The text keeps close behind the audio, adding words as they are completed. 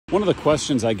One of the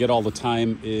questions I get all the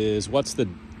time is what's the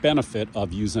benefit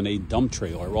of using a dump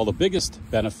trailer? Well, the biggest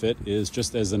benefit is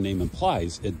just as the name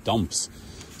implies, it dumps.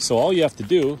 So all you have to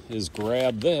do is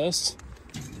grab this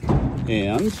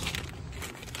and lift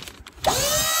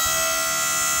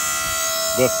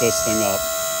this thing up.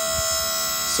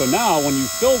 So now when you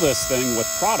fill this thing with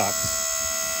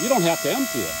products, you don't have to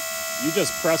empty it. You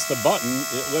just press the button,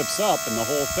 it lifts up, and the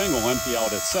whole thing will empty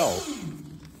out itself.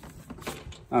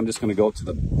 I'm just going to go to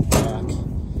the back.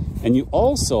 And you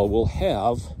also will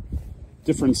have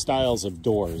different styles of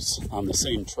doors on the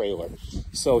same trailer.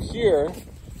 So here,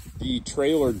 the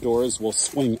trailer doors will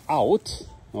swing out.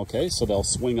 Okay, so they'll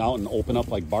swing out and open up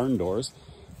like barn doors.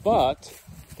 But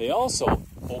they also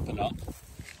open up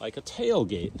like a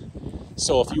tailgate.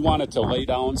 So if you wanted to lay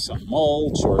down some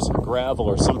mulch or some gravel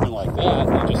or something like that,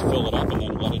 you just fill it up and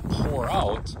then let it pour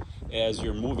out as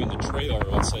you're moving the trailer,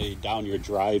 let's say down your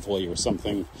driveway or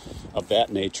something of that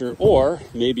nature, or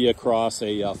maybe across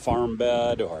a farm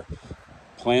bed or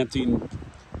planting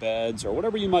beds or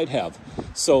whatever you might have.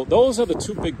 So those are the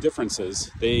two big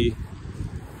differences. They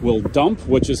will dump,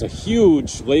 which is a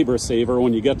huge labor saver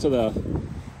when you get to the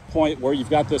point where you've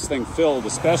got this thing filled,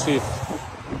 especially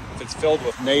if it's filled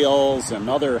with nails and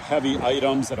other heavy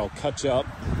items that'll cut you up.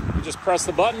 You just press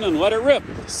the button and let it rip.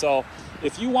 So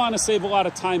if you want to save a lot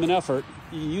of time and effort,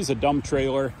 you use a dump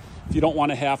trailer. If you don't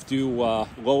want to have to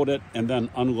load it and then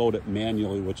unload it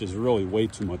manually, which is really way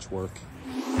too much work.